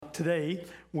Today,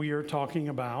 we are talking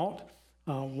about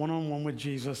one-on-one with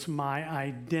Jesus, my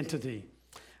identity.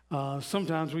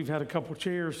 Sometimes we've had a couple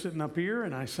chairs sitting up here,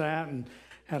 and I sat and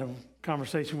had a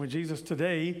conversation with Jesus.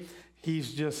 Today,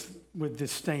 he's just with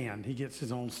this stand. He gets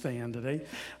his own stand today.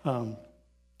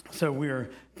 So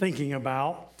we're thinking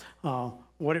about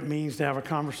what it means to have a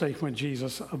conversation with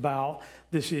Jesus about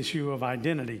this issue of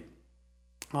identity.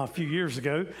 A few years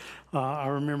ago, I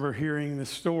remember hearing the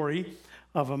story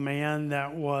of a man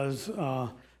that was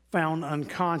found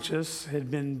unconscious,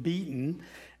 had been beaten,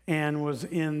 and was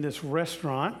in this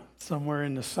restaurant somewhere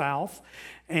in the South,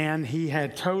 and he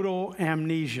had total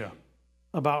amnesia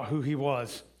about who he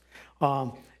was.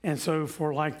 And so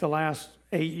for like the last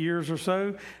 8 years or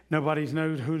so, nobody's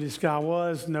known who this guy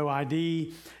was, no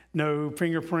ID, no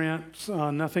fingerprints,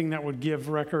 nothing that would give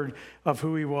record of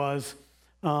who he was.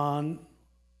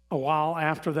 A while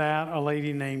after that, a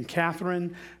lady named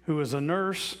Catherine, who was a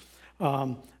nurse,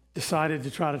 decided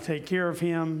to try to take care of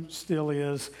him, still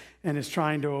is, and is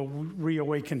trying to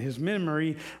reawaken his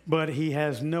memory, but he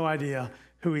has no idea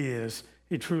who he is.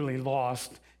 He truly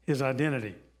lost his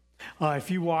identity. If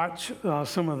you watch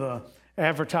some of the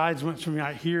advertisements from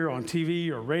out here on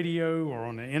TV or radio or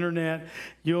on the internet,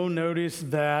 you'll notice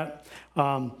that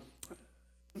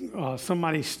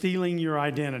somebody stealing your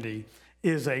identity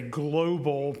is a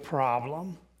global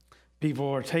problem. People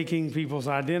are taking people's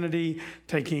identity,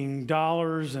 taking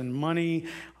dollars and money.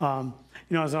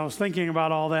 As I was thinking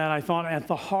about all that, I thought at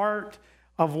the heart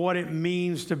of what it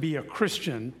means to be a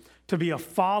Christian, to be a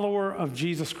follower of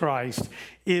Jesus Christ,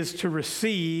 is to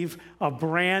receive a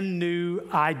brand new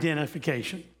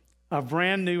identification, a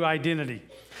brand new identity.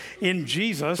 In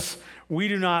Jesus, we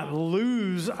do not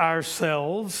lose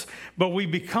ourselves, but we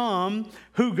become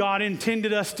who God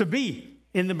intended us to be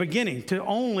in the beginning, to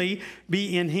only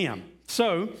be in Him.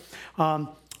 So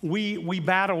we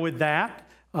battle with that.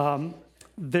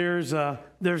 There's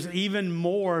even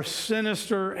more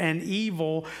sinister and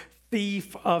evil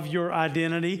thief of your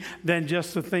identity than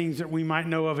just the things that we might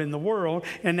know of in the world,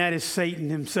 and that is Satan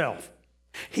himself.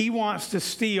 He wants to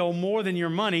steal more than your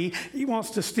money. He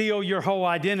wants to steal your whole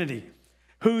identity,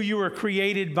 who you were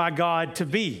created by God to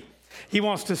be. He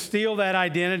wants to steal that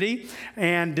identity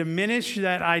and diminish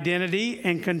that identity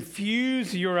and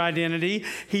confuse your identity.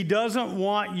 He doesn't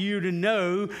want you to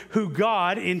know who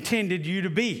God intended you to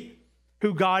be,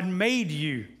 who God made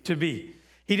you to be.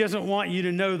 He doesn't want you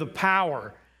to know the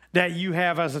power that you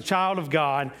have as a child of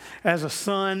God, as a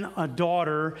son, a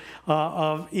daughter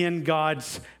in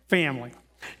God's family.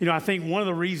 I think one of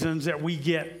the reasons that we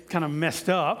get kind of messed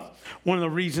up, one of the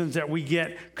reasons that we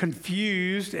get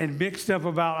confused and mixed up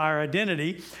about our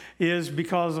identity is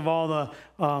because of all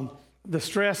the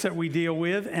stress that we deal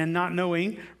with and not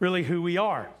knowing really who we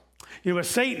are. But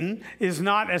Satan is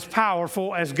not as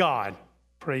powerful as God.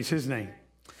 Praise His name.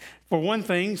 For one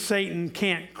thing, Satan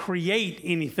can't create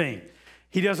anything.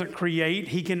 He doesn't create.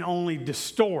 He can only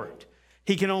distort.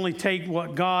 He can only take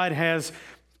what God has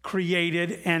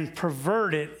created and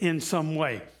pervert it in some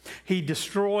way. He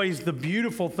destroys the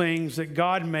beautiful things that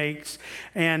God makes,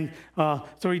 and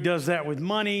so he does that with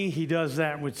money. He does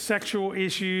that with sexual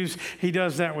issues. He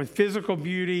does that with physical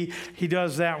beauty. He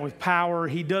does that with power.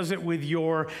 He does it with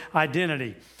your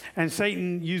identity. And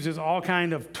Satan uses all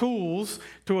kinds of tools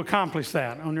to accomplish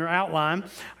that. On your outline,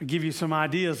 I'll give you some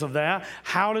ideas of that.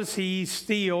 How does he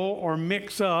steal or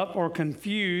mix up or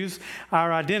confuse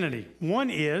our identity?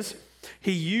 One is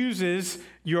he uses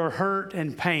your hurt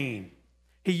and pain.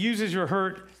 He uses your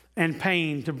hurt and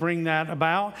pain to bring that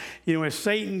about. If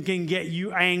Satan can get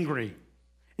you angry,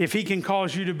 if he can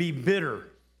cause you to be bitter,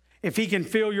 if he can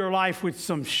fill your life with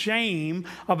some shame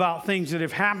about things that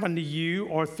have happened to you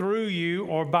or through you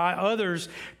or by others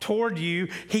toward you,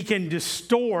 he can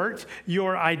distort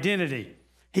your identity.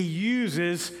 He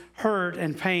uses hurt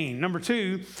and pain. Number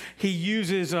two, he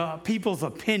uses people's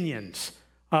opinions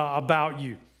about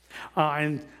you.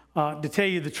 And to tell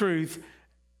you the truth,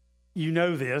 you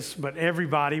know this, but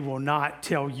everybody will not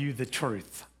tell you the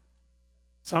truth.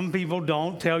 Some people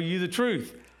don't tell you the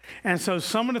truth. And so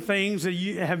some of the things that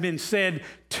have been said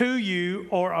to you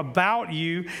or about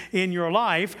you in your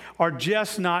life are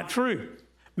just not true.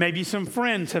 Maybe some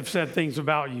friends have said things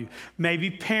about you. Maybe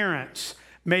parents.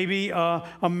 Maybe a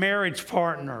marriage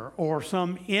partner or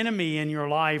some enemy in your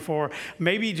life, or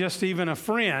maybe just even a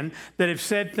friend that have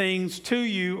said things to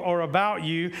you or about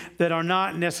you that are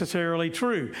not necessarily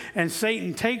true. And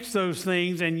Satan takes those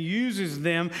things and uses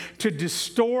them to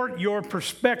distort your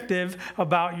perspective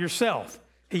about yourself.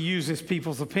 He uses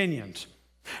people's opinions.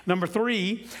 Number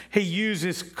three, he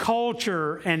uses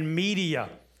culture and media.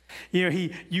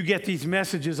 You get these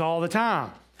messages all the time.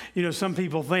 Some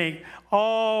people think,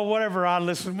 oh,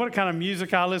 what kind of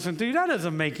music I listen to, that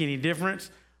doesn't make any difference.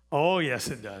 Oh, yes,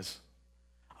 it does.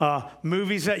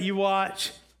 Movies that you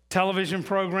watch, television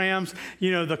programs,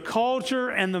 the culture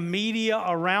and the media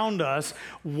around us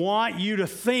want you to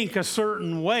think a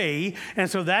certain way. And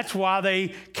so that's why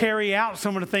they carry out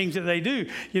some of the things that they do.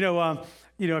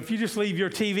 If you just leave your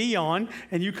TV on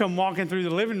and you come walking through the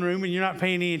living room and you're not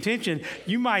paying any attention,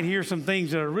 you might hear some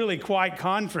things that are really quite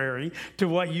contrary to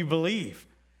what you believe,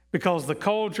 because the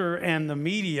culture and the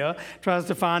media tries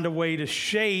to find a way to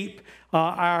shape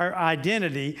our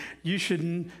identity. You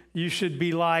should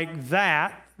be like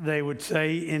that, they would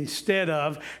say, instead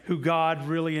of who God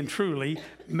really and truly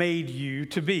made you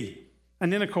to be.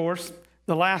 And then, of course,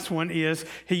 the last one is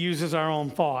he uses our own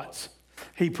thoughts.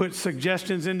 He puts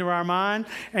suggestions into our mind.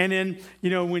 And then,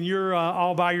 when you're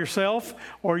all by yourself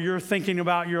or you're thinking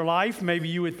about your life, maybe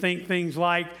you would think things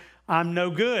like, I'm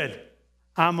no good.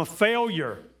 I'm a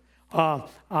failure.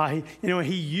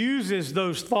 He uses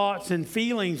those thoughts and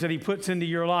feelings that he puts into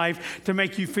your life to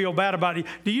make you feel bad about it.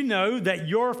 Do you know that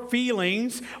your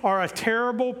feelings are a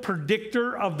terrible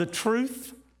predictor of the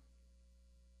truth?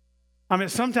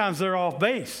 Sometimes they're off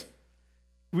base.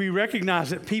 We recognize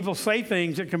that people say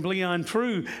things that can be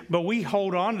untrue, but we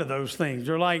hold on to those things.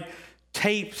 They're like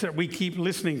tapes that we keep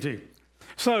listening to.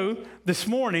 So this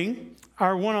morning,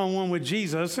 our one-on-one with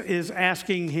Jesus is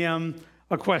asking him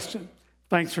a question.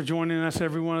 Thanks for joining us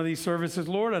every one of these services,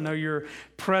 Lord. I know you're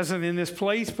present in this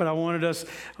place, but I wanted us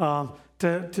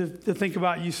to think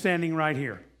about you standing right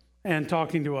here and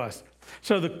talking to us.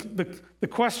 So the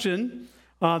question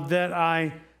that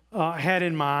I had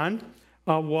in mind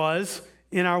was,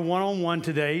 in our one-on-one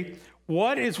today,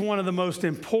 what is one of the most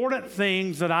important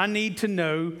things that I need to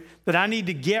know, that I need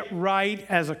to get right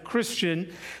as a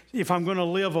Christian if I'm going to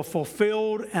live a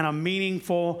fulfilled and a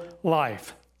meaningful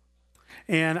life?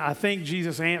 And I think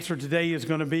Jesus' answer today is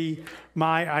going to be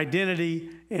my identity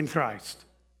in Christ.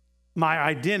 My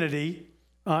identity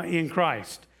in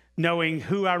Christ. Knowing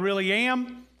who I really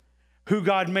am, who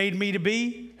God made me to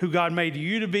be, who God made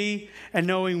you to be, and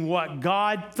knowing what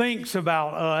God thinks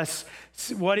about us,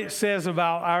 what it says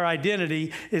about our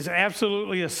identity is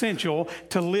absolutely essential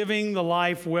to living the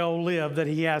life well lived that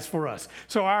he has for us.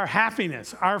 So our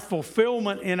happiness, our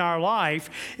fulfillment in our life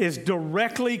is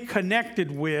directly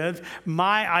connected with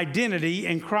my identity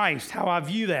in Christ, how I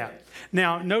view that.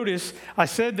 Now, notice I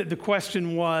said that the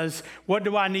question was, what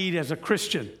do I need as a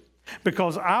Christian?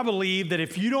 Because I believe that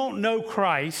if you don't know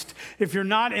Christ, if you're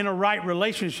not in a right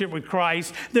relationship with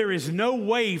Christ, there is no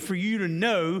way for you to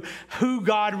know who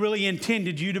God really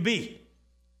intended you to be.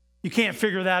 You can't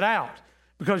figure that out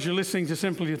because you're listening to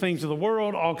simply the things of the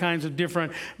world, all kinds of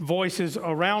different voices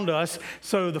around us.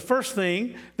 So the first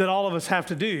thing that all of us have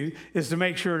to do is to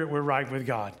make sure that we're right with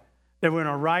God, that we're in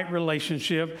a right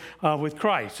relationship with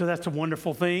Christ. So that's a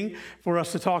wonderful thing for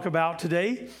us to talk about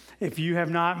today. If you have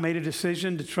not made a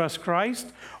decision to trust Christ,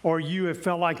 or you have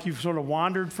felt like you've sort of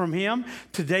wandered from him,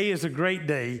 today is a great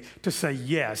day to say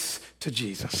yes to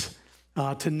Jesus,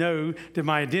 to know that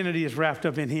my identity is wrapped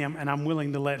up in him and I'm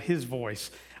willing to let his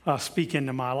voice speak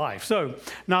into my life. So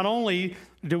not only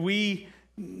do we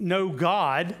know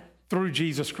God through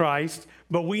Jesus Christ,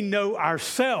 but we know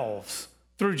ourselves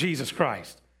through Jesus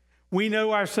Christ. We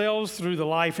know ourselves through the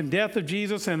life and death of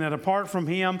Jesus, and that apart from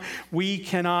him, we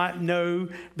cannot know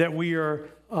that we are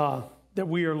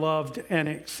loved and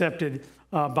accepted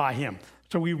by him.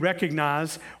 So we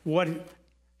recognize what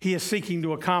he is seeking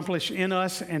to accomplish in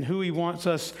us and who he wants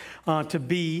us to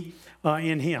be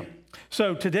in him.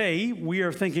 So today, we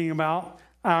are thinking about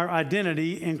our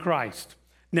identity in Christ.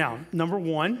 Now, number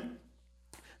one,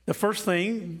 the first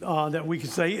thing that we could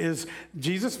say is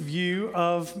Jesus' view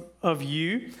of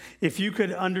you. If you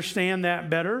could understand that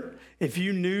better, if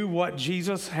you knew what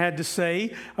Jesus had to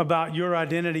say about your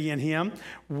identity in him,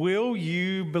 will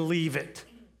you believe it?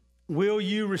 Will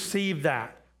you receive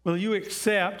that? Will you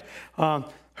accept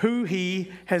who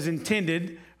he has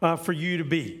intended for you to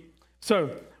be? So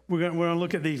we're going to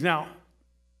look at these. Now,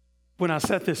 when I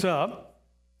set this up,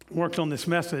 worked on this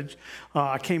message,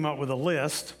 I came up with a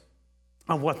list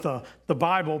of what the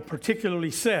Bible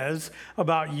particularly says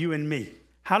about you and me.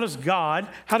 How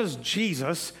does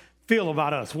Jesus feel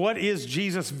about us? What is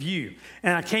Jesus' view?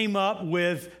 And I came up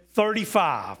with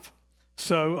 35.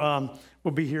 So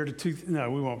we'll be here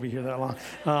no, we won't be here that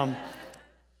long.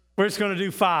 We're just going to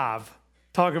do 5,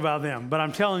 talk about them. But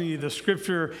I'm telling you, the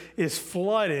scripture is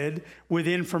flooded with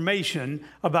information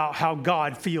about how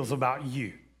God feels about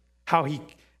you, how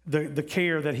the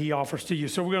care that he offers to you.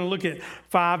 So we're going to look at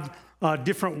 5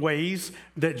 different ways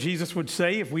that Jesus would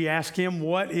say if we ask him,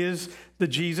 what is the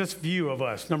Jesus view of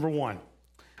us? Number 1,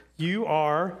 You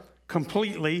are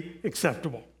completely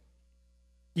acceptable.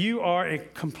 You are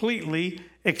completely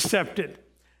accepted.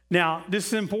 Now, this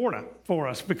is important for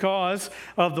us because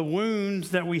of the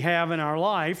wounds that we have in our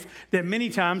life that many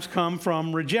times come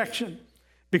from rejection.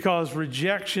 Because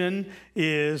rejection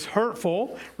is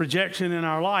hurtful, rejection in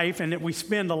our life, and that we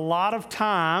spend a lot of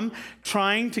time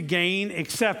trying to gain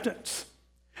acceptance.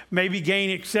 Maybe gain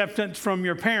acceptance from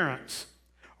your parents,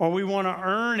 or we want to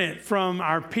earn it from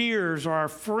our peers or our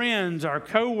friends, our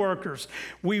coworkers.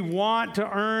 We want to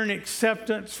earn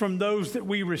acceptance from those that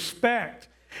we respect.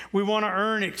 We want to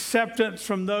earn acceptance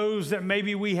from those that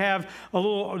maybe we have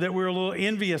that we're a little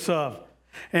envious of.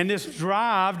 And this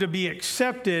drive to be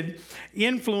accepted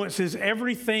influences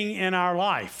everything in our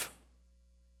life.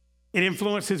 It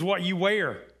influences what you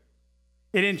wear.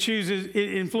 It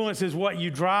influences what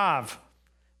you drive,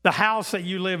 the house that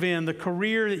you live in, the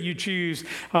career that you choose,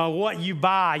 what you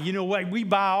buy. You know what? We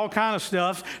buy all kind of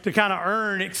stuff to kind of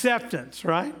earn acceptance,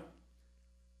 right?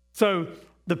 So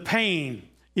the pain,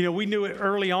 we knew it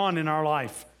early on in our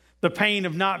life. The pain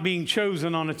of not being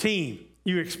chosen on a team.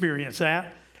 You experience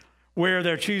that, where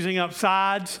they're choosing up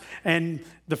sides and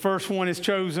the first one is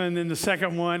chosen and the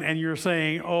second one, and you're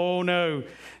saying, oh no,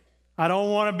 I don't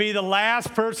want to be the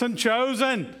last person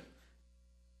chosen.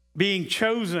 Being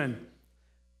chosen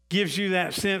gives you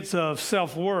that sense of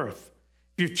self-worth.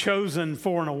 You're chosen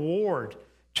for an award,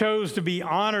 chose to be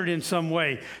honored in some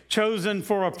way, chosen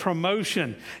for a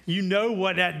promotion. You know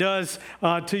what that does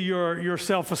to your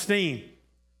self-esteem.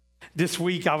 This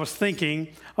week I was thinking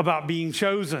about being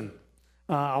chosen.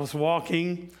 I was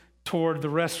walking toward the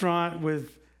restaurant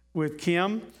with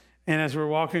Kim, and as we were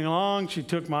walking along, she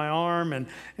took my arm, and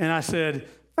I said,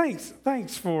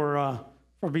 thanks for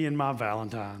being my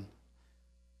Valentine.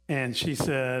 And she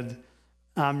said,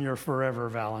 I'm your forever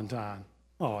Valentine.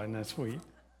 Oh, isn't that sweet?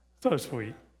 So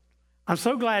sweet. I'm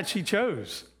so glad she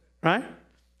chose, right?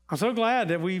 I'm so glad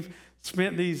that we've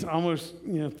spent these almost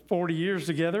 40 years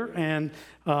together, and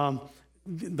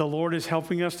the Lord is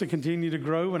helping us to continue to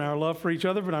grow in our love for each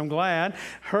other. But I'm glad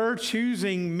her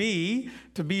choosing me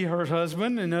to be her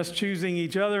husband and us choosing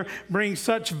each other brings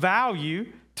such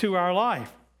value to our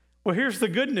life. Well, here's the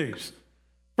good news.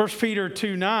 1 Peter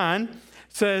 2:9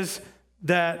 says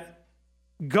that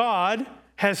God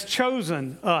has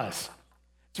chosen us.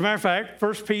 As a matter of fact,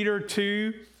 1 Peter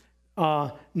 2,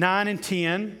 9 and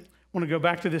 10, I want to go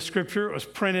back to this scripture. It was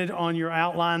printed on your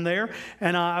outline there,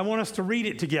 and I want us to read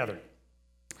it together.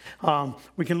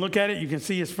 We can look at it. You can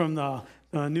see it's from the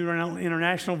New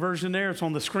International Version there. It's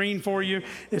on the screen for you.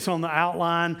 It's on the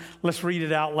outline. Let's read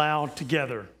it out loud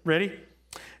together. Ready?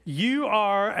 You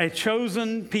are a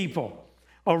chosen people,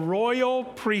 a royal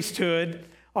priesthood,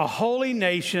 a holy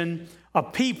nation, a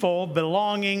people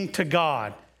belonging to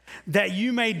God, that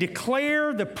you may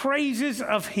declare the praises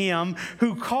of him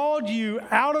who called you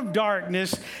out of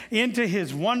darkness into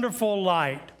his wonderful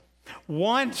light.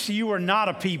 Once you were not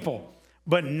a people,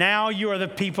 but now you are the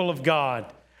people of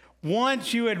God.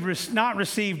 Once you had not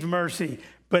received mercy,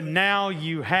 but now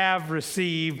you have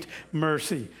received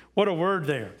mercy. What a word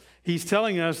there. He's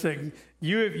telling us that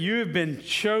you have been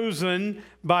chosen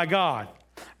by God.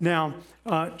 Now,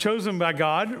 chosen by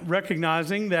God,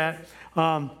 recognizing that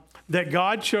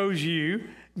God chose you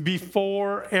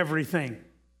before everything.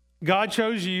 God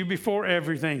chose you before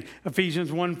everything. Ephesians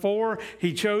 1:4,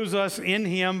 he chose us in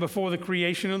him before the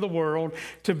creation of the world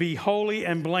to be holy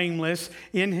and blameless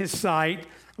in his sight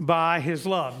by his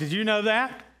love. Did you know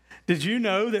that? Did you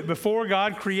know that before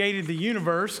God created the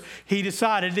universe, he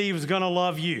decided that he was going to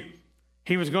love you?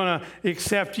 He was going to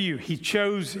accept you. He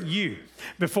chose you.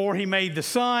 Before he made the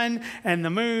sun and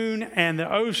the moon and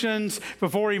the oceans,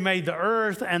 before he made the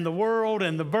earth and the world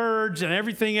and the birds and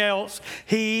everything else,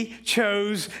 he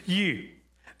chose you.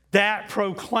 That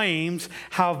proclaims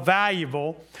how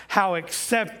valuable, how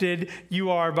accepted you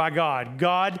are by God.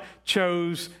 God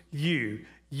chose you.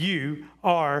 You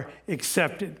are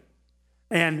accepted.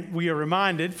 And we are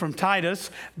reminded from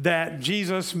Titus that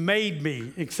Jesus made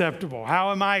me acceptable.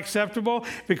 How am I acceptable?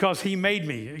 Because he made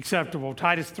me acceptable.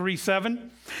 Titus 3:7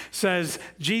 says,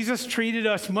 Jesus treated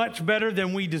us much better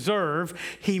than we deserve.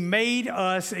 He made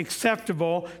us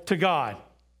acceptable to God.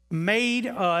 Made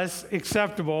us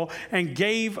acceptable and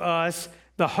gave us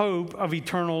the hope of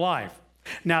eternal life.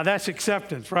 Now that's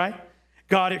acceptance, right?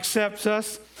 God accepts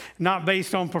us not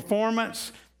based on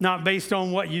performance, not based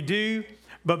on what you do,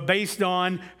 but based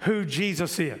on who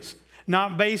Jesus is.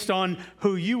 Not based on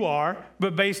who you are,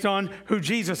 but based on who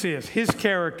Jesus is, his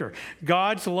character.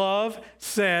 God's love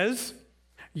says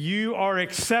you are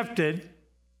accepted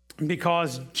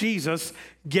because Jesus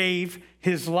gave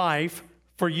his life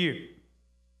for you.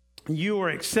 You are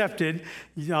accepted.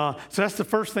 So that's the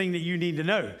first thing that you need to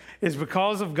know is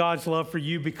because of God's love for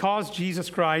you, because Jesus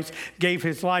Christ gave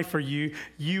his life for you,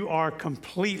 you are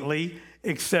completely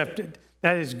accepted.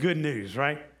 That is good news,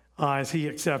 right? As he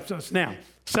accepts us. Now,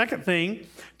 second thing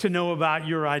to know about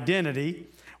your identity,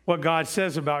 what God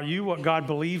says about you, what God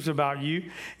believes about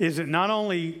you, is it not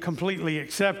only completely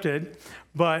accepted,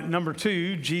 but number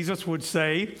two, Jesus would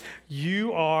say,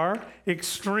 you are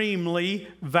extremely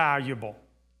valuable.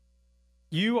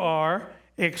 You are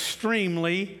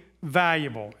extremely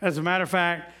valuable. As a matter of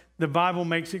fact, the Bible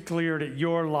makes it clear that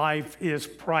your life is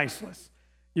priceless.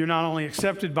 You're not only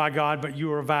accepted by God, but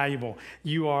you are valuable.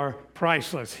 You are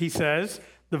priceless. He says,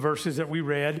 the verses that we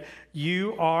read,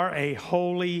 you are a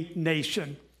holy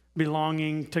nation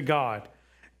belonging to God.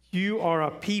 You are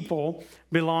a people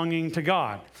belonging to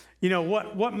God. You know,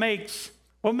 what makes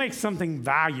something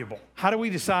valuable? How do we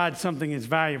decide something is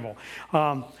valuable?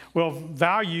 Well,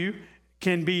 value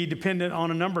can be dependent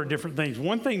on a number of different things.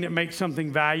 One thing that makes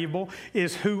something valuable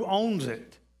is who owns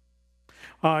it.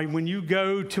 When you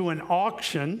go to an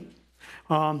auction,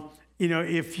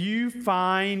 if you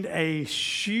find a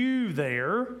shoe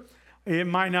there, it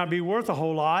might not be worth a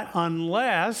whole lot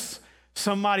unless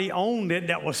somebody owned it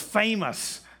that was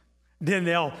famous. Then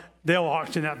they'll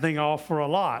auction that thing off for a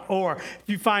lot. Or if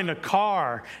you find a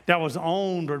car that was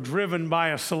owned or driven by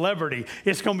a celebrity,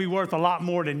 it's going to be worth a lot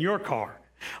more than your car.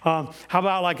 How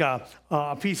about like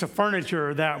a piece of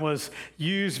furniture that was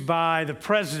used by the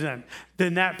president?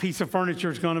 Then that piece of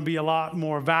furniture is going to be a lot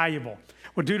more valuable.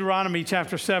 Well, Deuteronomy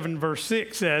chapter 7, verse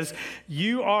 6 says,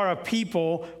 you are a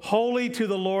people holy to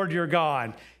the Lord your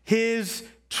God, his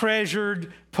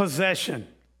treasured possession.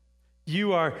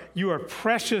 You are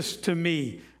precious to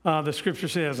me, the scripture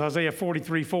says, Isaiah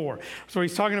 43:4. So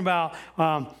he's talking about,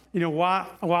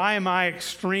 why am I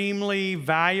extremely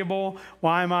valuable?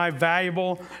 Why am I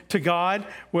valuable to God?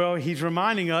 Well, he's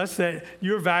reminding us that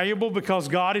you're valuable because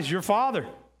God is your Father.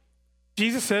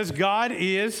 Jesus says God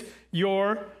is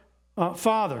your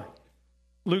Father.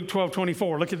 Luke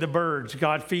 12:24, look at the birds.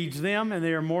 God feeds them, and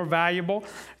they are more valuable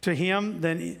to him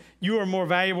than you are more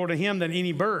valuable to him than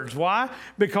any birds. Why?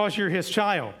 Because you're his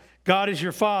child. God is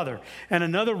your Father. And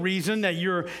another reason that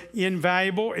you're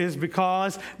invaluable is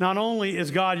because not only is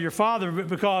God your Father, but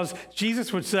because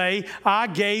Jesus would say, I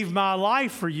gave my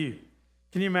life for you.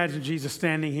 Can you imagine Jesus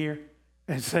standing here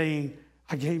and saying,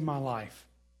 I gave my life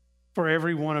for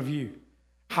every one of you?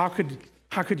 How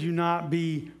could you not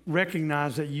be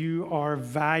recognized that you are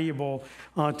valuable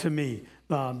to me?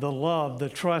 The love, the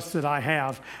trust that I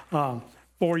have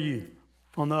for you.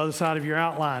 On the other side of your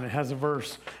outline, it has a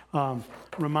verse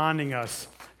reminding us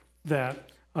that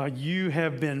you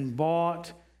have been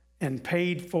bought and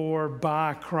paid for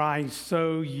by Christ,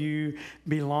 so you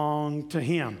belong to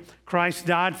him. Christ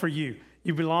died for you.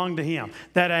 You belong to him.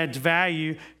 That adds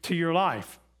value to your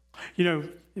life. You know,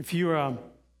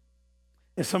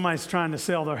 if somebody's trying to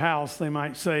sell their house, they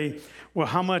might say, well,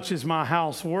 how much is my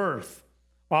house worth?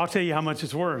 Well, I'll tell you how much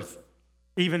it's worth.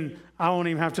 I won't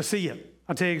even have to see it.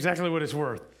 I'll tell you exactly what it's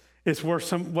worth. It's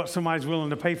worth what somebody's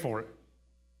willing to pay for it.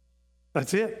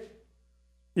 That's it.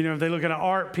 You know, if they look at an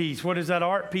art piece, what is that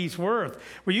art piece worth?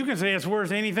 Well, you can say it's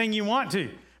worth anything you want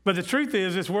to. But the truth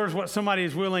is, it's worth what somebody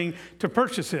is willing to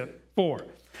purchase it for.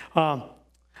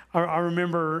 I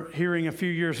remember hearing a few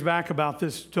years back about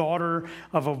this daughter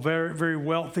of a very, very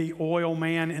wealthy oil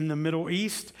man in the Middle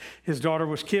East. His daughter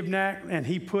was kidnapped, and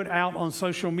he put out on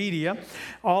social media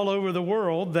all over the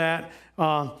world that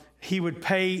he would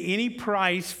pay any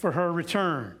price for her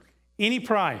return, any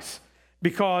price,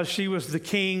 because she was the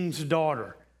king's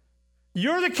daughter.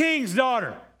 You're the king's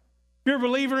daughter. You're a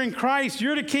believer in Christ.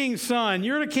 You're the king's son.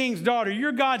 You're the king's daughter.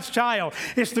 You're God's child.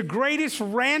 It's the greatest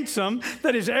ransom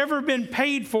that has ever been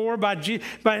paid for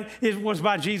it was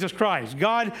by Jesus Christ.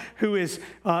 God, who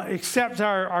accepts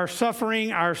our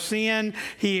suffering, our sin.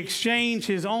 He exchanged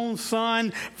his own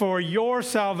son for your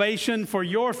salvation, for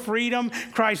your freedom.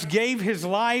 Christ gave his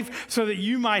life so that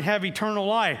you might have eternal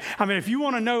life. I mean, if you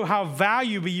want to know how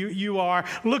valuable you are,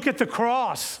 look at the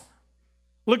cross.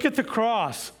 Look at the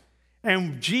cross.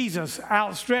 And Jesus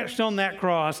outstretched on that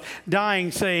cross,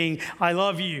 dying, saying, I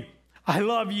love you. I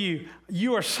love you.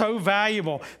 You are so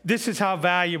valuable. This is how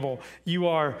valuable you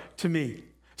are to me.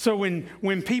 So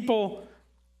when people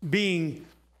being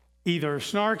either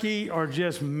snarky or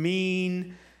just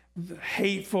mean,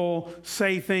 hateful,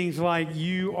 say things like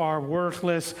you are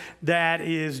worthless, that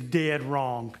is dead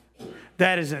wrong.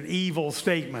 That is an evil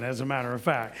statement, as a matter of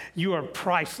fact. You are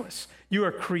priceless. You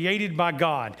are created by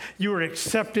God. You are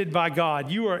accepted by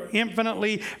God. You are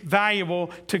infinitely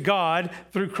valuable to God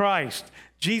through Christ.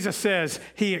 Jesus says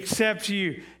he accepts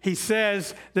you. He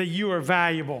says that you are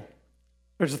valuable.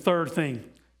 There's a third thing.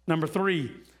 Number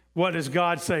 3, what does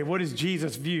God say? What does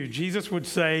Jesus view? Jesus would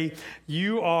say,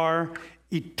 you are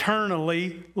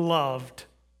eternally loved.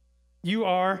 You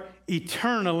are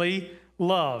eternally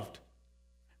loved.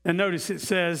 And notice it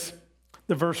says,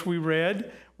 the verse we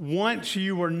read, once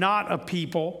you were not a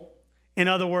people, in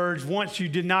other words, once you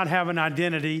did not have an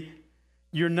identity,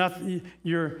 you're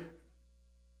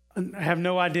have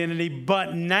no identity,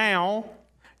 but now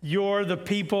you're the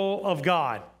people of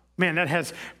God. Man, that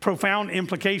has profound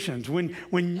implications.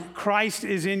 When Christ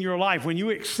is in your life, when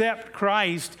you accept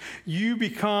Christ, you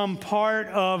become part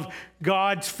of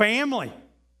God's family.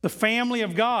 The family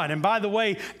of God. And by the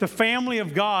way, the family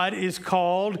of God is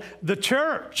called the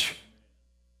church.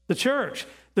 The church.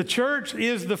 The church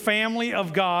is the family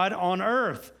of God on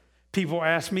earth. People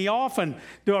ask me often,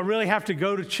 do I really have to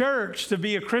go to church to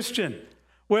be a Christian?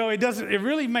 Well, it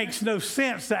really makes no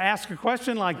sense to ask a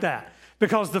question like that,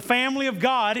 because the family of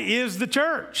God is the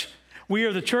church. We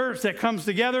are the church that comes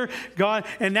together, God,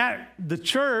 and that the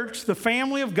church, the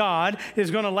family of God,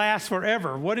 is going to last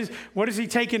forever. What is he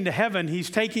taking to heaven? He's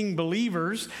taking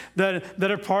believers that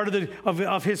are part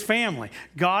of his family.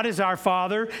 God is our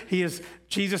Father.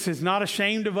 Jesus is not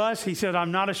ashamed of us. He said,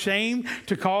 I'm not ashamed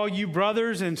to call you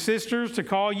brothers and sisters, to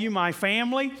call you my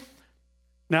family.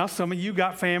 Now, some of you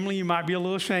got family you might be a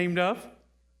little ashamed of.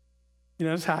 You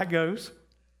know, that's how it goes.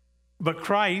 But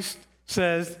Christ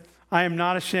says, I am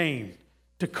not ashamed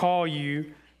to call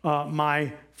you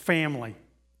my family.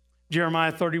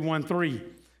 Jeremiah 31:3,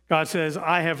 God says,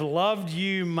 I have loved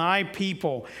you, my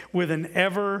people, with an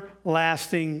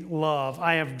everlasting love.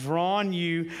 I have drawn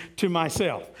you to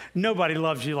myself. Nobody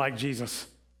loves you like Jesus.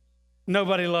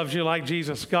 Nobody loves you like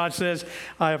Jesus. God says,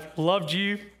 I have loved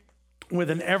you with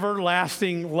an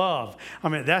everlasting love. I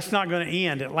mean, that's not going to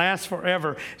end. It lasts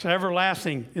forever. It's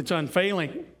everlasting. It's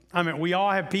unfailing. I mean, we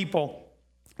all have people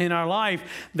in our life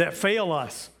that fail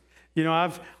us. You know,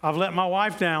 I've let my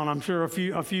wife down, I'm sure, a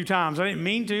few times. I didn't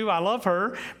mean to. I love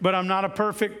her, but I'm not a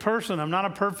perfect person. I'm not a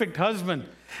perfect husband.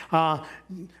 Well,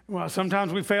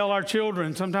 sometimes we fail our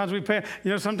children. Sometimes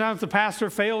sometimes the pastor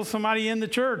fails somebody in the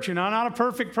church. You know, I'm not a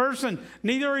perfect person.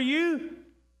 Neither are you.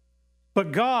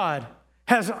 But God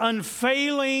has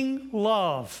unfailing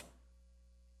love.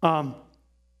 When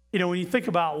you think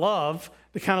about love,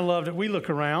 the kind of love that we look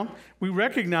around, we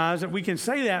recognize that we can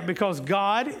say that because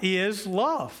God is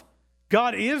love.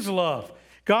 God is love.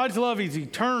 God's love is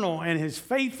eternal, and his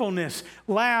faithfulness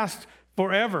lasts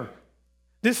forever.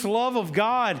 This love of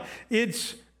God,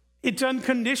 it's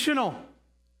unconditional.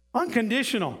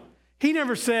 Unconditional. He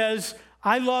never says,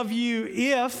 I love you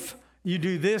if you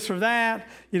do this or that.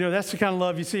 You know, that's the kind of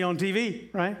love you see on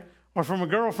TV, right? Or from a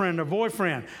girlfriend or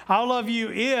boyfriend. I'll love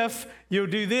you if you'll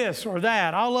do this or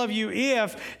that. I'll love you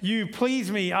if you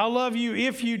please me. I'll love you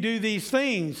if you do these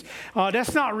things.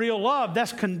 That's not real love.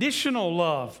 That's conditional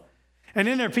love. And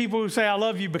then there are people who say, I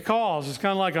love you because. It's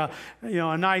kind of like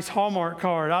a nice Hallmark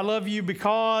card. I love you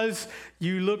because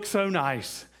you look so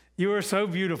nice. You are so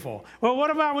beautiful. Well,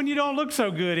 what about when you don't look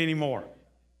so good anymore?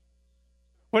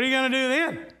 What are you going to do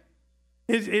then?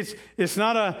 It's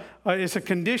not it's a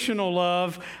conditional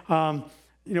love.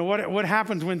 What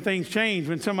happens when things change?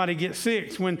 When somebody gets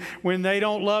sick? When they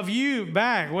don't love you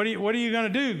back? What are you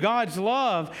going to do? God's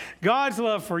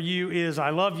love for you is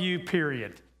I love you,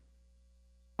 period.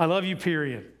 I love you,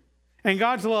 period. And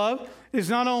God's love is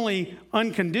not only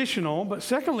unconditional, but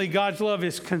secondly, God's love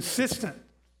is consistent.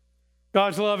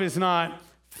 God's love is not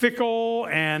fickle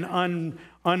and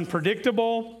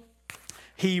unpredictable.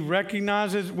 We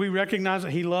recognize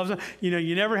that he loves us. You know,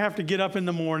 you never have to get up in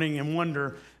the morning and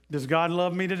wonder, does God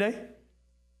love me today?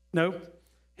 Nope.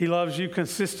 He loves you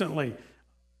consistently.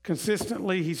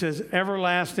 Consistently, he says,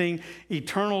 everlasting,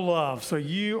 eternal love. So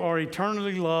you are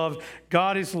eternally loved.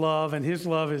 God is love, and his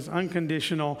love is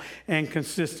unconditional and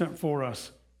consistent for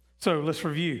us. So let's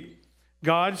review.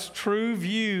 God's true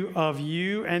view of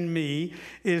you and me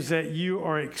is that you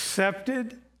are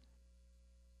accepted,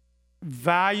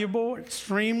 valuable,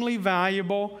 extremely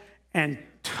valuable, and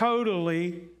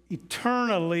totally,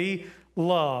 eternally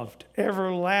loved,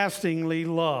 everlastingly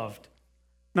loved.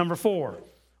 Number 4,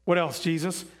 what else,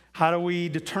 Jesus? How do we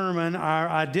determine our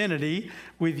identity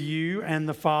with you and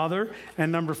the Father?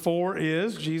 And number 4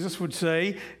 is, Jesus would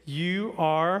say, you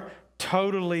are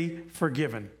totally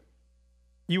forgiven.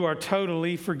 You are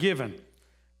totally forgiven.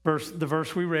 The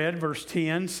verse we read, verse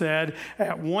 10, said,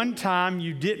 at one time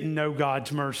you didn't know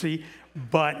God's mercy,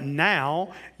 but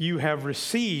now you have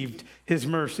received his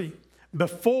mercy.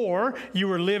 Before, you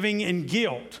were living in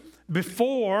guilt.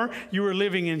 Before, you were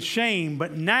living in shame,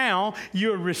 but now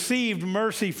you have received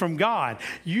mercy from God.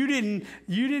 You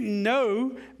didn't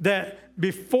know that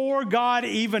before God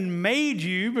even made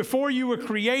you, before you were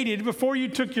created, before you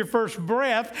took your first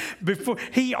breath, before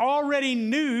he already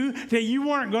knew that you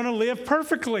weren't going to live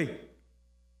perfectly.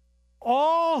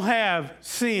 All have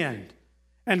sinned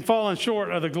and fallen short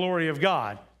of the glory of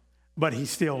God, but he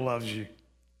still loves you.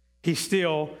 He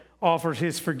still offers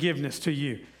his forgiveness to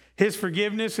you. His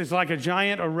forgiveness is like a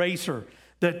giant eraser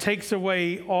that takes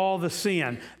away all the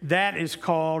sin. That is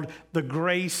called the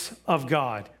grace of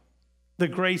God. The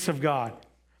grace of God.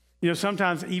 You know,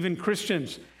 sometimes even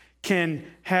Christians can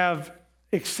have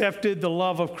accepted the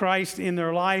love of Christ in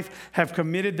their life, have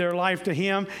committed their life to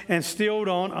him, and still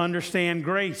don't understand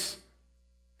grace.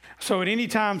 So at any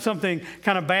time something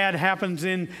kind of bad happens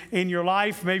in your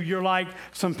life, maybe you're like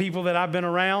some people that I've been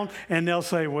around, and they'll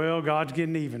say, well, God's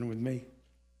getting even with me.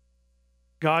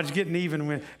 God's getting even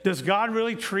with. Does God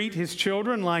really treat his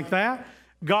children like that?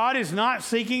 God is not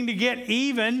seeking to get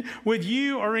even with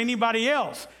you or anybody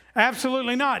else.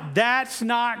 Absolutely not. That's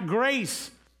not grace.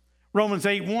 Romans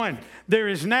 8:1. There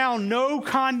is now no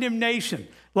condemnation.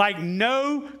 Like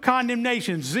no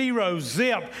condemnation. Zero,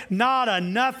 zip, nada,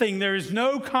 nothing. There is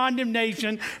no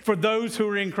condemnation for those who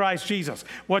are in Christ Jesus.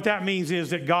 What that means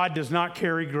is that God does not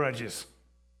carry grudges.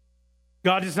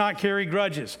 God does not carry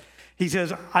grudges. He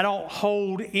says, I don't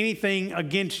hold anything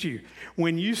against you.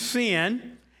 When you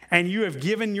sin and you have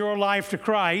given your life to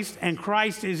Christ and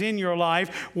Christ is in your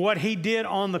life, what he did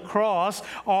on the cross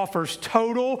offers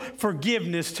total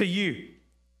forgiveness to you.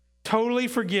 Totally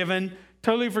forgiven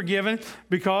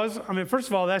because, first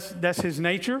of all, that's his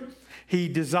nature. He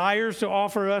desires to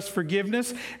offer us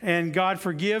forgiveness, and God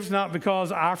forgives not because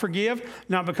I forgive,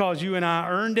 not because you and I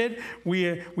earned it.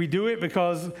 We do it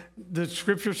because the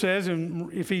scripture says in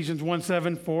Ephesians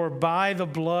 1:7, for by the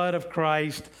blood of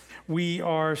Christ we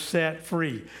are set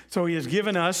free. So he has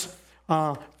given us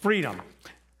freedom.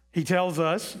 He tells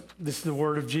us, this is the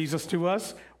word of Jesus to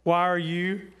us, why are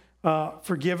you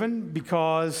forgiven?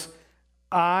 Because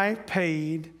I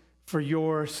paid for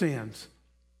your sins.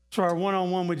 So our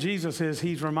one-on-one with Jesus is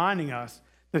he's reminding us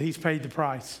that he's paid the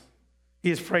price. He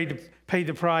has paid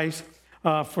the price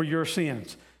for your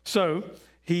sins. So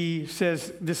he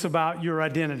says this about your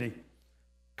identity.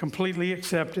 Completely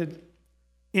accepted,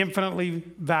 infinitely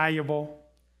valuable,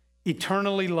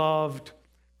 eternally loved,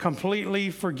 completely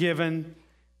forgiven,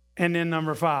 and then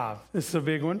number 5. This is a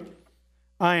big one.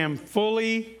 I am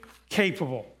fully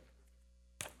capable.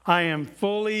 I am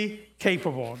fully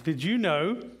capable. Did you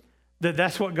know that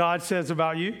that's what God says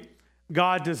about you?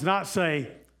 God does not say,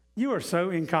 you are so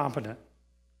incompetent.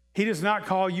 He does not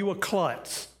call you a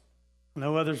klutz. I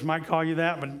know others might call you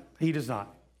that, but he does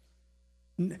not.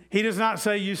 He does not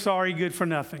say you sorry, good for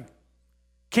nothing.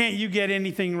 Can't you get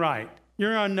anything right?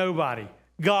 You're a nobody.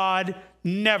 God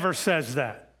never says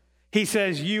that. He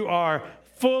says you are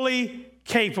fully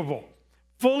capable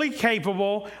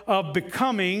of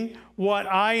becoming what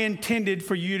I intended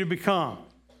for you to become.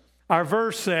 Our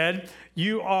verse said,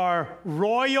 you are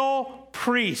royal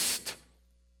priest.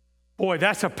 Boy,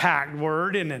 that's a packed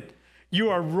word, isn't it? You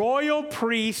are royal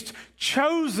priest,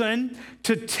 chosen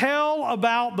to tell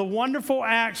about the wonderful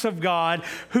acts of God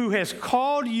who has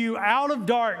called you out of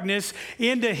darkness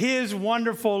into his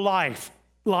wonderful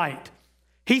light.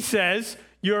 He says,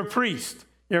 you're a priest.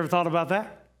 You ever thought about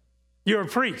that? You're a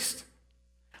priest.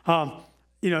 Some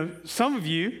of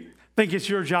you think it's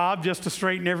your job just to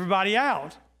straighten everybody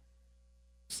out.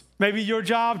 Maybe your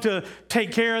job to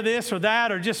take care of this or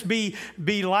that, or just be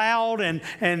loud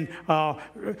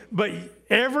but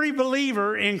every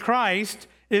believer in Christ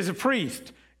is a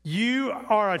priest. You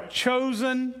are a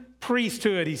chosen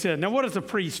priesthood, he said. Now, what does a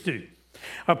priest do?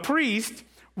 A priest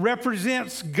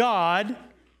represents God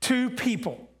to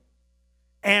people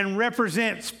and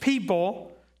represents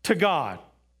people to God.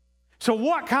 So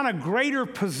what kind of greater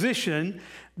position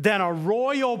than a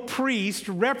royal priest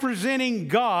representing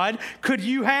God could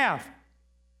you have?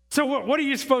 So what are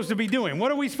you supposed to be doing?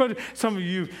 What are we supposed to? Some of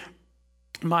you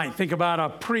might think about a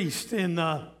priest in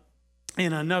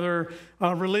another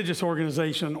religious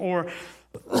organization, or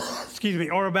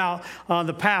about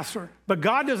the pastor. But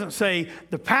God doesn't say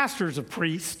the pastor's a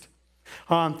priest.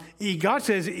 God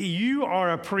says you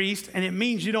are a priest, and it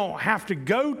means you don't have to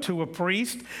go to a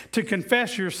priest to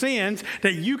confess your sins,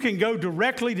 that you can go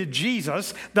directly to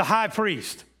Jesus, the high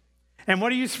priest. And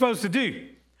what are you supposed to do?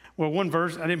 Well, one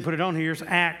verse, I didn't put it on here, is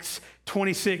Acts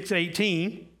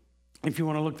 26:18. If you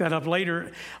want to look that up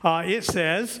later, it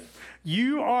says,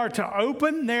 You are to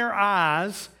open their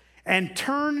eyes and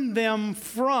turn them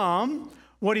from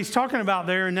what he's talking about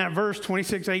there in that verse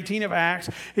 26:18 of Acts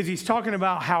is he's talking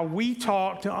about how we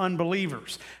talk to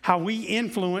unbelievers, how we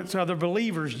influence other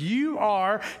believers. You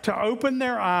are to open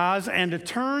their eyes and to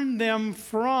turn them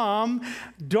from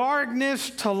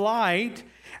darkness to light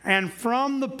and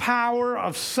from the power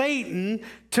of Satan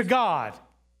to God.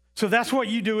 So that's what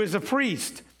you do as a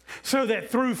priest. So that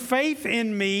through faith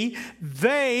in me,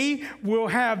 they will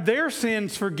have their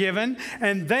sins forgiven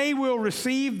and they will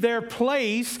receive their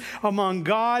place among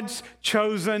God's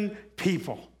chosen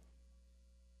people.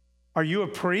 Are you a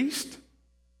priest?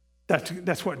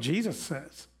 That's what Jesus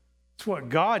says. It's what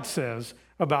God says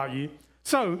about you.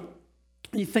 So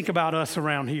you think about us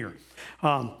around here.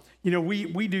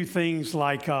 We do things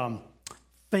like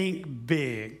think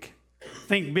big.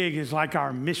 Think big is like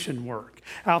our mission work.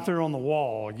 Out there on the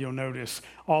wall, you'll notice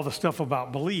all the stuff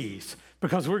about Belize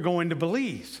because we're going to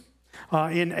Belize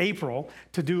in April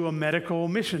to do a medical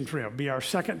mission trip. Be our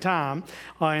second time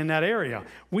in that area.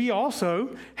 We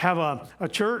also have a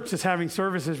church that's having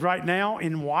services right now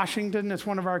in Washington. That's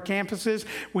one of our campuses.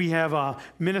 We have a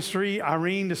ministry.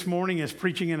 Irene this morning is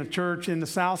preaching in a church in the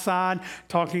South Side,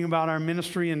 talking about our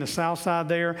ministry in the South Side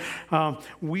there.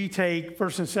 We take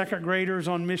first and second graders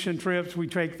on mission trips. We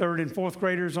take third and fourth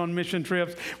graders on mission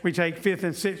trips. We take fifth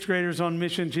and sixth graders on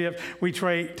mission trips. We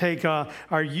take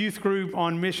our youth group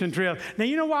on mission trips. Now,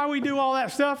 you know why we do all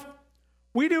that stuff?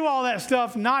 We do all that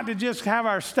stuff not to just have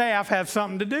our staff have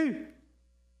something to do.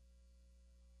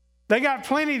 They got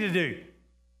plenty to do.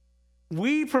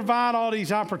 We provide all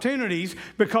these opportunities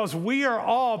because we are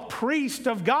all priests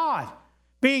of God,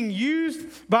 being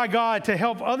used by God to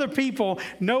help other people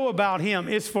know about Him.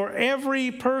 It's for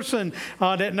every person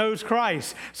that knows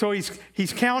Christ. So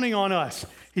He's counting on us.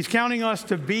 He's counting us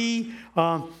to be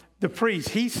the priest.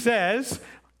 He says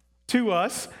to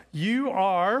us, you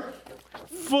are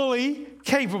fully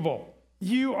capable.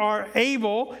 You are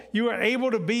able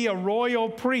to be a royal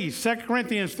priest. 2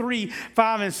 Corinthians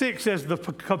 3:5-6 says the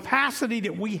capacity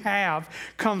that we have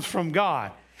comes from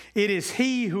God. It is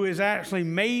He who has actually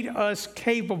made us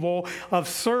capable of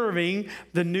serving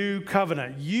the new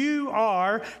covenant. You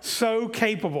are so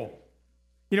capable.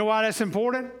 You know why that's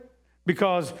important?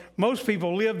 Because most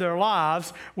people live their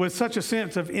lives with such a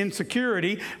sense of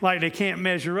insecurity, like they can't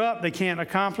measure up, they can't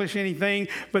accomplish anything.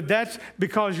 But that's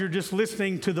because you're just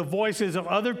listening to the voices of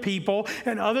other people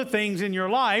and other things in your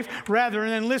life rather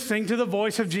than listening to the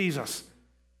voice of Jesus.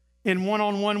 In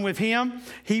one-on-one with Him,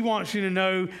 He wants you to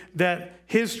know that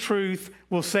His truth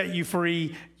will set you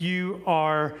free. You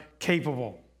are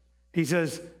capable. He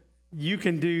says you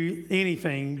can do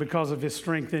anything because of His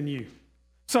strength in you.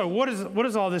 So what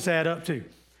does all this add up to?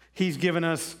 He's given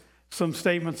us some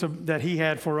statements that He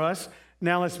had for us.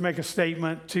 Now let's make a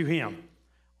statement to Him.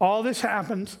 All this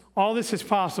happens, all this is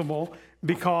possible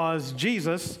because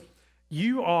Jesus,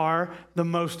 you are the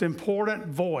most important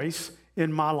voice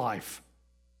in my life.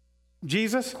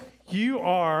 Jesus, you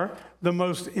are the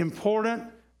most important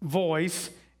voice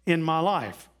in my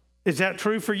life. Is that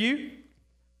true for you?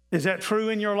 Is that true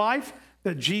in your life?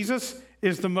 That Jesus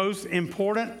is the most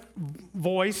important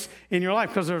voice in your life?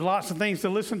 Because there's lots of things to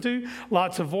listen to,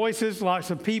 lots of voices, lots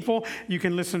of people. You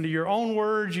can listen to your own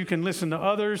words. You can listen to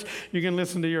others. You can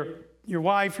listen to your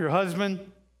wife, your husband,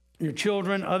 your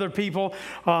children, other people.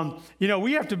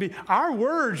 We have to be, our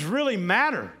words really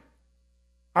matter.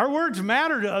 Our words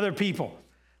matter to other people.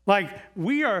 Like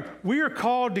we are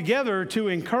called together to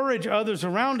encourage others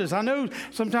around us. I know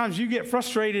sometimes you get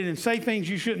frustrated and say things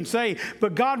you shouldn't say,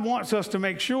 but God wants us to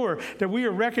make sure that we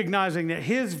are recognizing that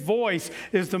His voice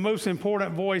is the most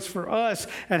important voice for us.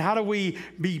 And how do we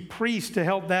be priests to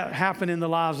help that happen in the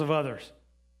lives of others?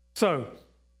 So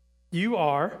you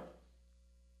are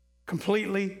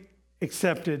completely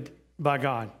accepted by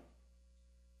God.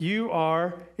 You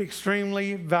are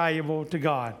extremely valuable to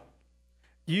God.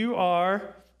 You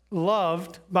are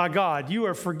loved by God. You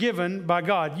are forgiven by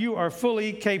God. You are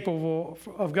fully capable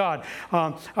of God.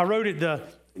 I wrote it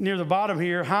near the bottom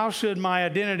here, how should my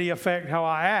identity affect how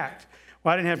I act?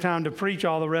 Well, I didn't have time to preach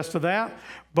all the rest of that,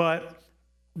 but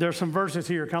there's some verses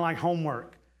here, kind of like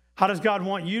homework. How does God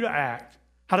want you to act?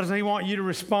 How does He want you to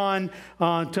respond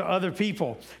to other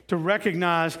people? To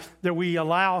recognize that we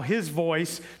allow His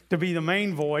voice to be the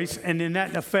main voice, and then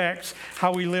that affects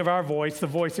how we live our voice, the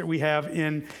voice that we have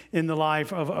in the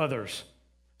life of others.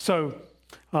 So,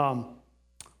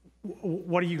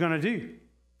 what are you going to do?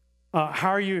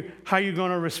 How are you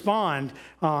going to respond?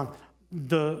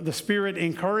 The Spirit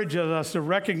encourages us to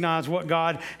recognize what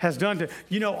God has done.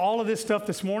 All of this stuff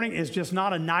this morning is just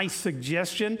not a nice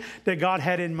suggestion that God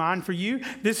had in mind for you.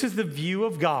 This is the view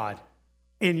of God.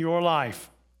 in your life.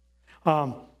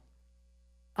 I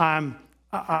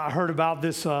heard about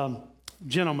this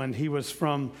gentleman. He was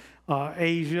from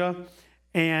Asia,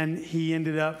 and he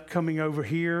ended up coming over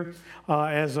here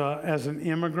as an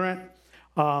immigrant.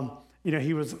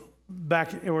 He was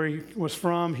back where he was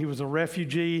from. He was a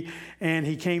refugee, and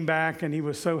he came back, and he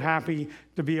was so happy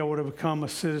to be able to become a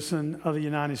citizen of the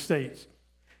United States.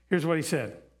 Here's what he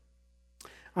said.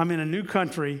 I'm in a new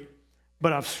country,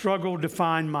 but I've struggled to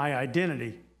find my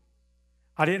identity.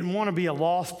 I didn't want to be a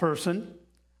lost person.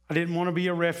 I didn't want to be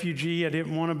a refugee. I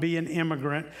didn't want to be an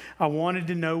immigrant. I wanted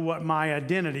to know what my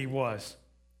identity was.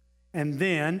 And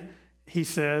then, he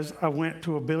says, I went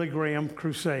to a Billy Graham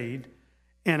crusade,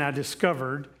 and I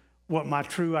discovered what my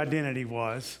true identity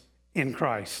was in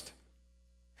Christ.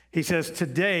 He says,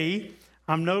 today,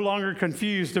 I'm no longer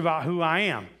confused about who I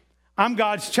am. I'm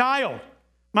God's child.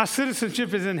 My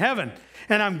citizenship is in heaven,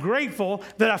 and I'm grateful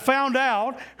that I found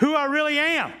out who I really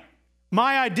am,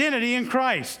 my identity in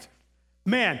Christ.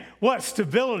 Man, what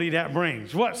stability that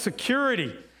brings, what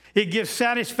security. It gives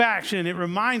satisfaction. It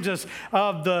reminds us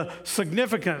of the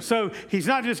significance. So he's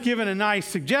not just giving a nice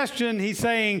suggestion. He's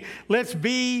saying, let's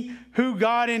be who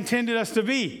God intended us to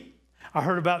be. I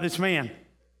heard about this man,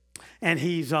 and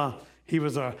he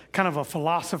was a kind of a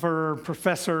philosopher,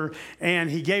 professor, and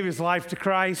he gave his life to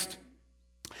Christ.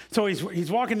 So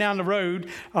he's walking down the road,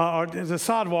 or the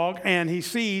sidewalk, and he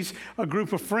sees a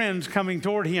group of friends coming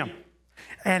toward him.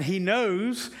 And he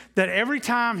knows that every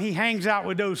time he hangs out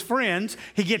with those friends,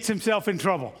 he gets himself in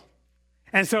trouble.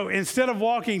 And so instead of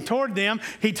walking toward them,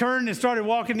 he turned and started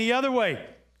walking the other way.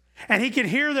 And he could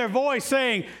hear their voice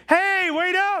saying, hey,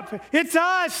 wait up, it's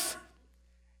us.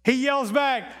 He yells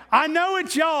back, I know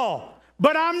it's y'all,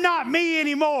 but I'm not me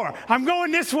anymore. I'm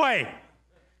going this way.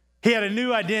 He had a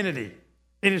new identity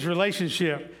in his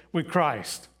relationship with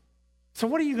Christ. So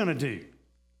what are you going to do?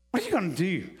 What are you going to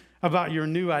do about your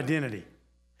new identity?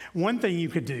 One thing you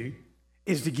could do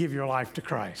is to give your life to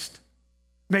Christ.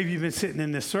 Maybe you've been sitting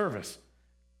in this service.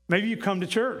 Maybe you come to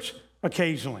church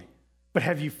occasionally, but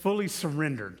have you fully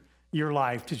surrendered your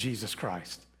life to Jesus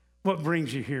Christ? What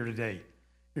brings you here today?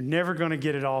 You're never going to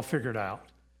get it all figured out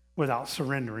without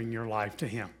surrendering your life to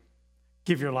Him.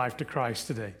 Give your life to Christ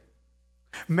today.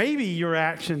 Maybe your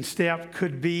action step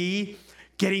could be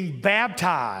getting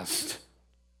baptized.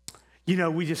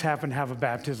 We just happen to have a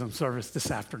baptism service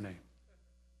this afternoon.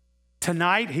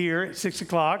 Tonight here at 6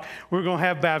 o'clock, we're going to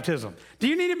have baptism. Do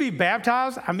you need to be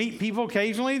baptized? I meet people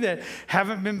occasionally that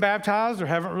haven't been baptized or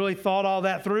haven't really thought all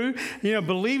that through.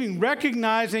 Believing,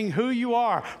 recognizing who you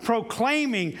are,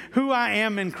 proclaiming who I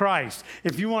am in Christ.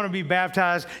 If you want to be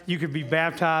baptized, you could be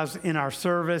baptized in our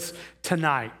service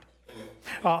tonight.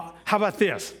 How about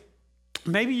this?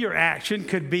 Maybe your action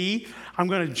could be, I'm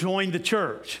going to join the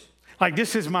church. Like,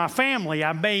 this is my family.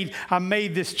 I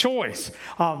made this choice.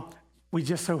 We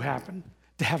just so happen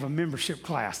to have a membership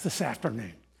class this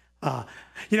afternoon.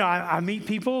 I meet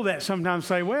people that sometimes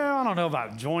say, well, I don't know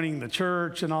about joining the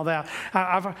church and all that.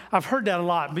 I've heard that a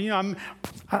lot. But,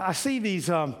 I see these,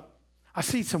 I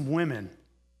see some women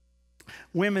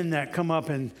that come up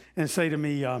and say to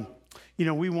me,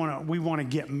 we want to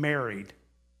get married.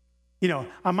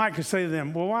 I might could say to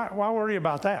them, well, why worry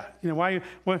about that?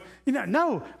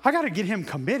 No, I got to get him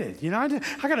committed.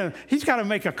 He's got to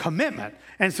make a commitment.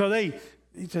 And so he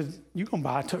says, you're going to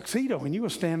buy a tuxedo and you're going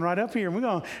to stand right up here and we're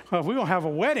going to have a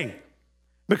wedding,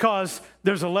 because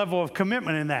there's a level of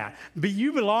commitment in that. But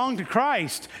you belong to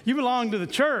Christ. You belong to the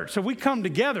church. So we come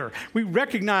together. We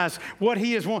recognize who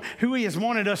He has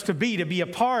wanted us to be a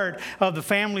part of the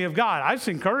family of God. I just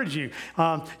encourage you.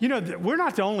 We're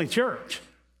not the only church.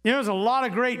 There's a lot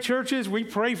of great churches. We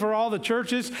pray for all the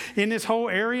churches in this whole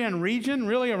area and region,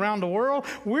 really around the world.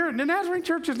 The Nazarene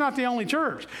Church is not the only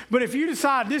church. But if you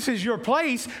decide this is your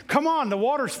place, come on, the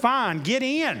water's fine. Get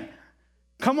in.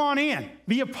 Come on in.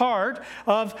 Be a part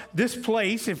of this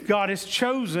place if God has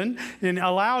chosen and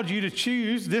allowed you to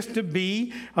choose this to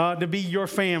be your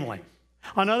family.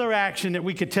 Another action that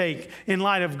we could take in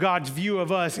light of God's view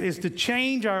of us is to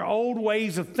change our old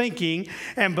ways of thinking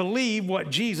and believe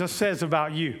what Jesus says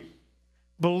about you.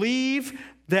 Believe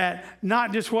that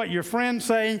not just what your friends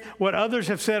say, what others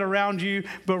have said around you,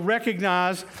 but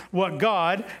recognize what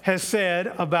God has said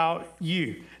about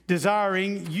you,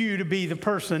 desiring you to be the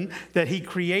person that He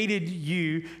created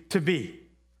you to be.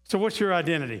 So what's your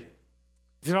identity?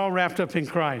 It's all wrapped up in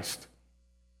Christ.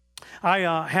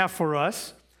 I have for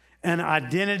us an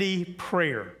identity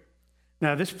prayer.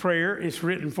 Now, this prayer is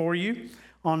written for you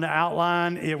on the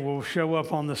outline. It will show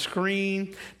up on the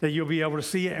screen that you'll be able to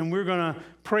see it, and we're going to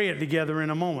pray it together in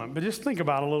a moment. But just think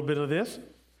about a little bit of this.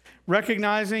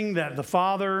 Recognizing that the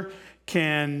Father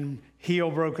can heal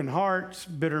broken hearts,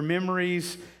 bitter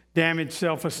memories, damaged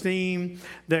self-esteem,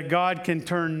 that God can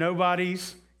turn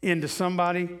nobodies into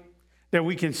somebody, that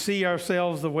we can see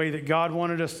ourselves the way that God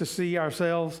wanted us to see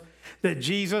ourselves, that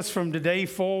Jesus, from today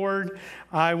forward,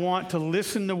 I want to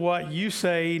listen to what you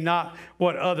say, not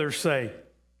what others say.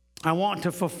 I want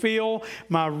to fulfill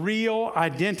my real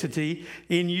identity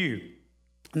in you,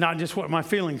 not just what my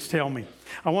feelings tell me.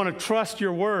 I want to trust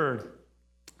your word,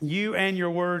 you and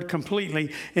your word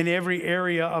completely in every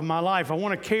area of my life. I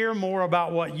want to care more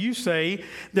about what you say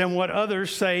than what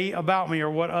others say about me or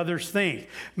what others think.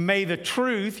 May the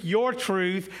truth, your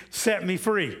truth, set me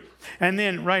free. And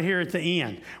then right here at the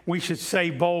end, we should say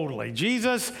boldly,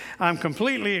 Jesus, I'm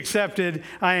completely accepted.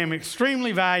 I am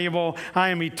extremely valuable. I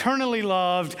am eternally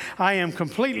loved. I am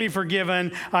completely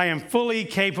forgiven. I am fully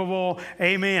capable.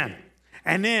 Amen.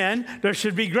 And then there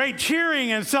should be great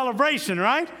cheering and celebration,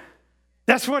 right?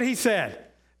 That's what he said.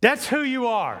 That's who you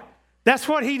are. That's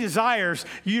what he desires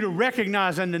you to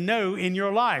recognize and to know in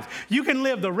your life. You can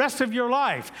live the rest of your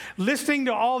life listening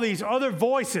to all these other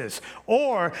voices,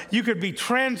 or you could be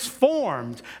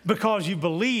transformed because you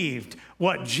believed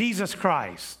what Jesus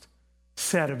Christ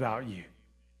said about you,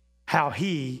 how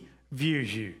he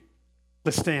views you.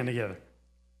 Let's stand together.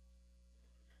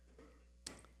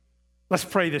 Let's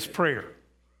pray this prayer.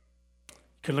 You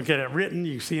can look at it written.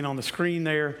 You can see it on the screen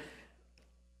there.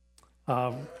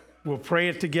 We'll pray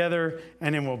it together,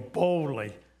 and then we'll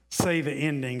boldly say the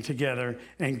ending together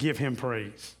and give him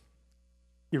praise.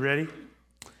 You ready?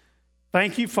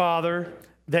 Thank you, Father,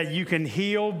 that you can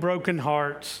heal broken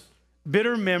hearts,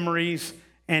 bitter memories,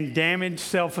 and damaged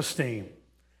self-esteem.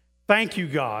 Thank you,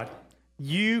 God.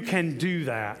 You can do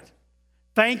that.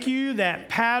 Thank you that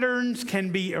patterns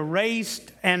can be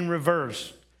erased and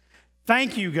reversed.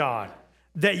 Thank you, God,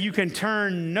 that you can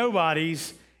turn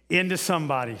nobodies into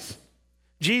somebodies.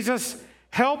 Jesus,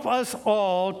 help us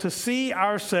all to see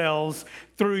ourselves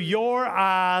through your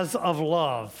eyes of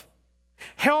love.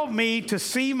 Help me to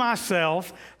see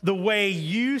myself the way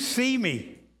you see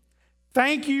me.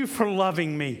 Thank you for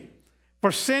loving me,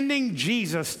 for sending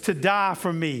Jesus to die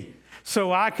for me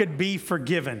so I could be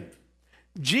forgiven.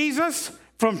 Jesus,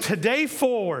 from today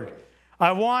forward,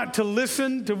 I want to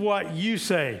listen to what you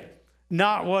say,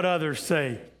 not what others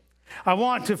say. I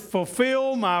want to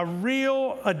fulfill my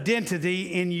real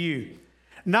identity in you,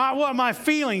 not what my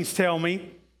feelings tell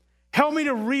me. Help me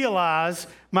to realize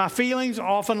my feelings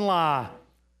often lie.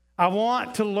 I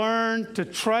want to learn to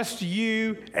trust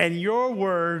you and your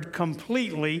word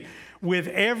completely with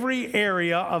every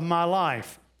area of my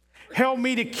life. Help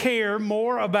me to care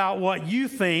more about what you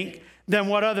think than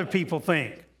what other people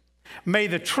think. May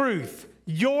the truth,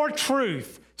 your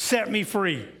truth, set me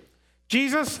free.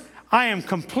 Jesus, I am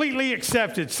completely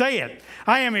accepted. Say it.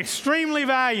 I am extremely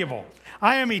valuable.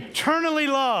 I am eternally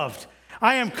loved.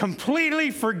 I am completely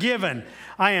forgiven.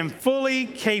 I am fully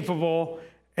capable.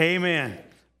 Amen.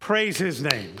 Praise his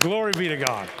name. Glory be to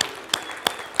God.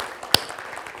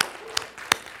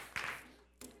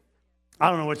 I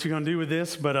don't know what you're going to do with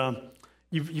this, but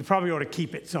you probably ought to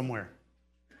keep it somewhere.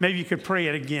 Maybe you could pray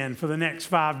it again for the next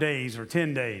 5 days or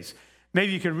 10 days.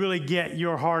 Maybe you could really get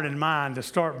your heart and mind to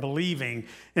start believing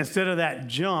instead of that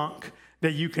junk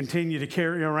that you continue to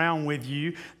carry around with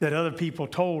you that other people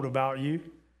told about you.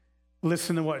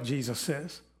 Listen to what Jesus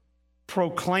says.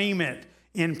 Proclaim it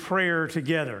in prayer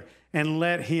together and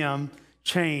let him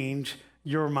change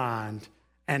your mind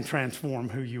and transform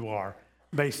who you are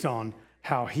based on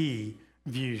how he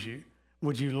views you.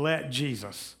 Would you let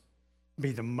Jesus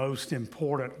be the most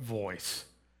important voice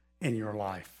in your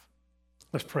life?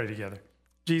 Let's pray together.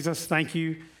 Jesus, thank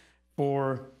you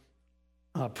for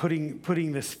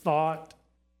putting this thought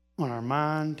on our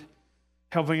mind,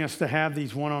 helping us to have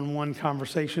these one-on-one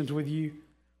conversations with you.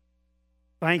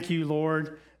 Thank you,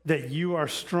 Lord, that you are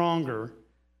stronger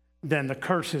than the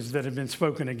curses that have been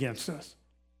spoken against us.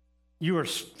 You are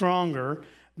stronger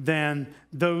than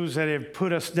those that have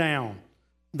put us down,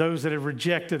 those that have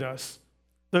rejected us,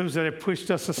 those that have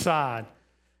pushed us aside,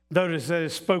 those that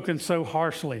have spoken so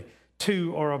harshly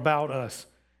to or about us.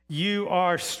 You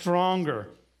are stronger.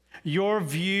 Your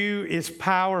view is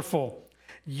powerful.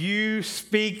 You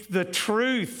speak the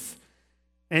truth,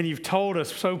 and you've told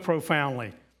us so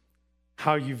profoundly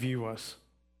how you view us.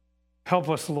 Help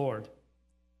us, Lord,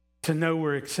 to know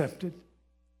we're accepted,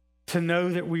 to know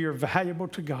that we are valuable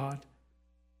to God,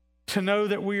 to know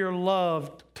that we are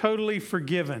loved, totally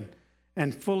forgiven,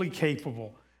 and fully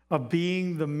capable of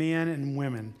being the men and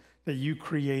women that you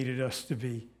created us to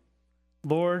be.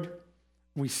 Lord,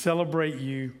 we celebrate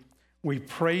you, we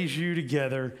praise you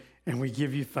together, and we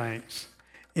give you thanks.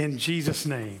 In Jesus'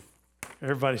 name,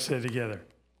 everybody say it together.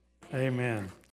 Amen.